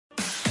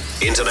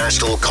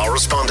international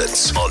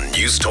correspondence on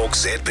News Talk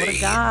ZB. What a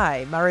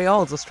guy. Murray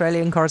Olds,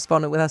 Australian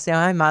correspondent with us now.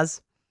 Hi,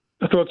 Muzz.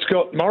 I thought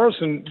Scott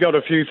Morrison got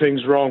a few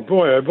things wrong.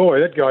 Boy, oh boy,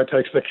 that guy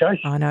takes the cake.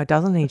 I know,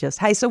 doesn't he just?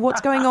 Hey, so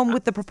what's going on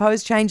with the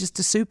proposed changes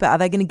to super? Are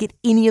they going to get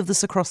any of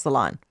this across the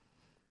line?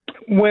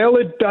 Well,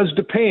 it does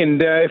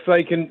depend if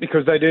they can,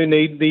 because they do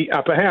need the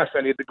upper house.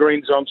 They need the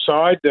Greens on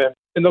side.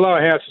 In the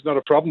lower house, it's not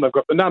a problem. They've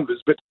got the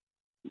numbers. But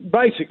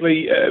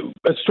basically,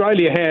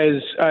 Australia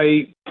has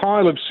a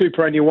pile of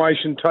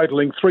superannuation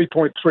totalling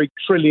 $3.3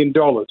 trillion.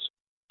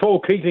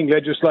 Paul Keating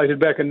legislated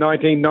back in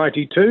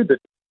 1992 that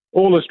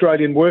all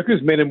Australian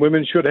workers, men and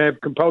women, should have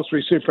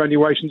compulsory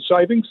superannuation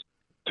savings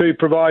to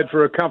provide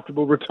for a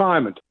comfortable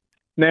retirement.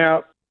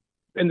 Now,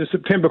 in the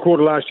September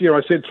quarter last year,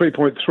 I said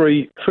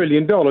 $3.3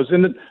 trillion.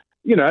 And,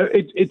 you know,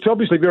 it's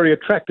obviously very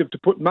attractive to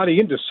put money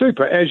into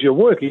super as you're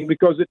working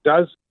because it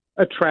does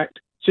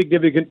attract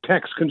significant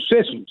tax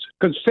concessions.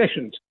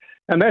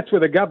 And that's where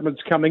the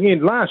government's coming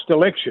in. Last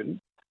election,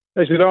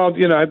 they said, we're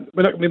not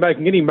going to be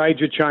making any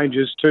major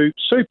changes to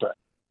super.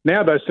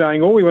 Now they're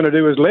saying all we want to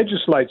do is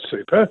legislate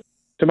super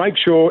to make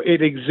sure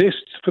it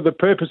exists for the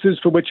purposes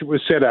for which it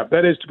was set up.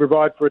 That is to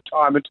provide for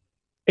retirement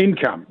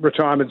income,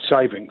 retirement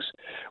savings.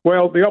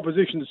 Well, the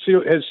opposition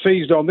has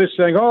seized on this,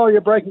 saying,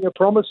 you're breaking a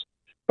promise.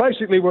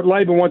 Basically, what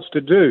Labor wants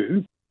to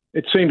do,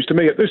 it seems to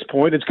me at this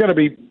point, it's going to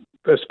be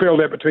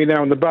spelled out between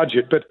now and the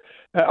budget, but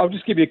I'll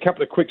just give you a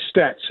couple of quick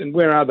stats, and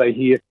where are they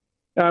here?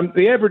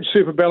 The average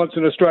super balance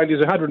in Australia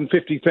is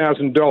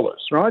 $150,000,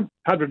 right?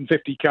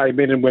 150K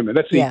men and women.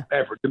 That's the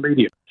average, the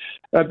median.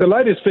 The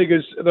latest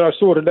figures that I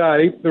saw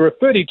today, there are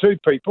 32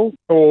 people,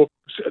 or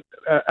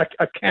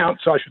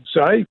accounts, I should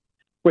say,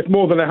 with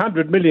more than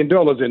 $100 million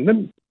in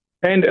them,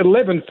 and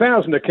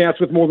 11,000 accounts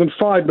with more than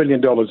 $5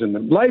 million in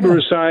them. Labor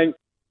is saying,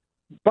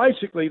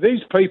 basically,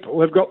 these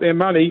people have got their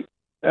money,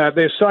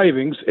 their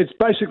savings. It's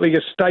basically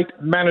estate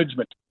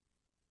management.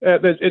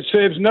 It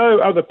serves no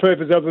other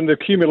purpose other than to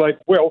accumulate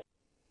wealth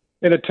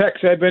in a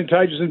tax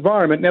advantageous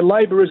environment. Now,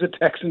 Labor is a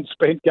tax and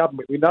spend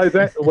government. We know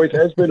that, always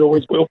has been,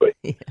 always will be.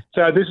 Yeah.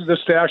 So this is a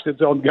stoush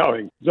that's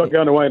ongoing. It's not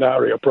going away in a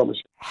hurry, I promise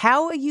you.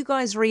 How are you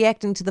guys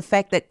reacting to the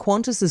fact that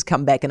Qantas has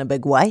come back in a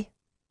big way?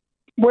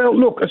 Well,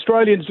 look,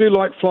 Australians do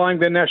like flying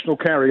their national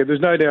carrier. There's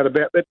no doubt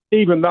about that,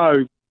 even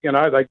though,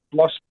 they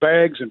lost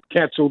bags and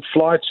cancelled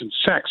flights and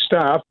sacked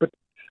staff. But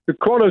the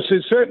Qantas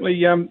is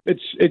certainly,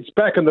 it's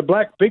back in the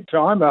black big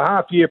time, a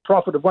half-year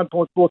profit of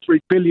 $1.43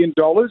 billion.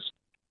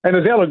 And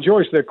as Alan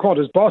Joyce, their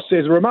Qantas boss,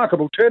 says, a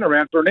remarkable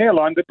turnaround for an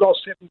airline that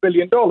lost $7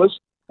 billion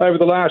over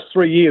the last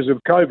 3 years of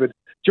COVID.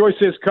 Joyce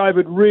says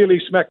COVID really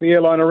smacked the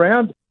airline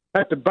around,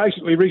 had to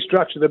basically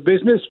restructure the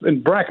business,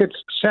 in brackets,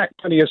 sack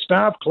plenty of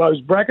staff, close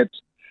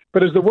brackets.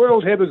 But as the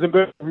world heathers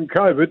emerge from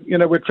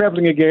COVID, we're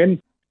travelling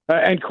again,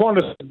 and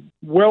Qantas is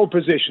well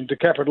positioned to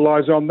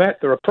capitalise on that.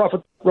 There are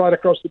profits right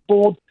across the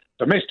board,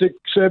 domestic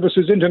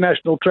services,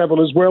 international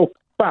travel as well,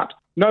 but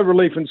no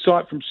relief in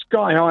sight from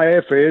sky-high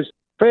airfares.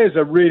 Fares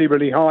are really,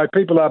 really high.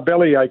 People are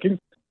belly aching.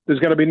 There's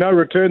going to be no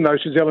return, though,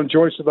 says Alan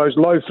Joyce, to those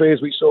low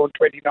fares we saw in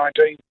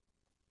 2019.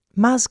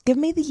 Muzz, give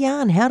me the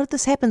yarn. How did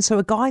this happen? So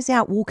a guy's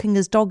out walking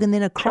his dog and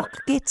then a croc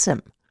gets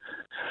him.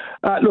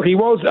 Look, he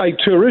was a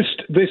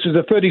tourist. This is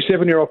a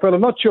 37-year-old fellow.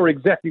 I'm not sure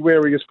exactly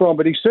where he is from,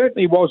 but he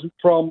certainly wasn't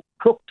from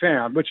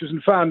Cooktown, which is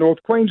in far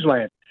north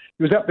Queensland.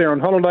 He was up there on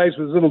holidays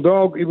with his little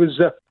dog. He was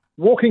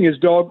walking his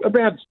dog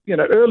about,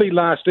 early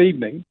last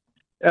evening.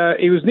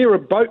 He was near a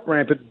boat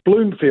ramp at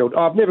Bloomfield.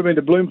 I've never been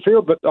to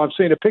Bloomfield, but I've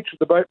seen a picture of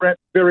the boat ramp.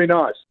 Very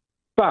nice.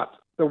 But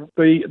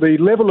the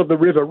level of the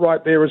river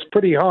right there is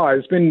pretty high.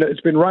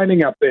 It's been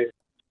raining up there.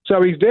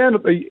 So he's down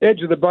at the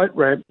edge of the boat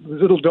ramp with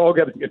his little dog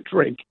having a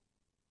drink.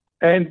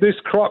 And this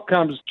croc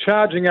comes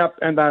charging up,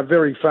 and they're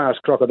very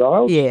fast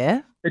crocodiles.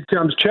 Yeah. It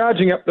comes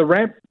charging up the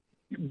ramp,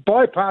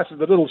 bypasses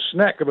the little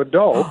snack of a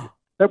dog.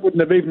 That wouldn't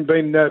have even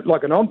been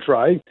like an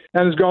entree,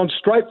 and has gone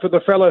straight for the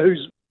fellow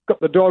who's got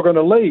the dog on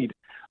a lead.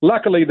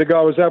 Luckily, the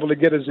guy was able to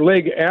get his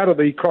leg out of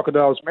the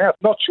crocodile's mouth.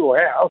 Not sure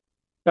how.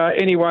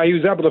 Anyway, he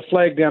was able to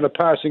flag down a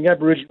passing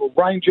Aboriginal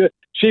ranger.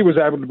 She was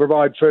able to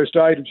provide first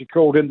aid, and she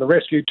called in the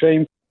rescue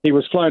team. He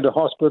was flown to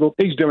hospital.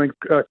 He's doing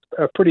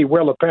pretty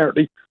well,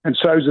 apparently, and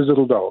so's his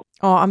little dog.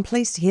 Oh, I'm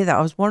pleased to hear that.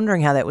 I was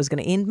wondering how that was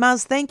going to end.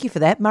 Muzz, thank you for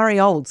that. Murray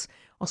Olds,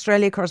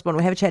 Australia correspondent.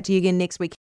 We'll have a chat to you again next week.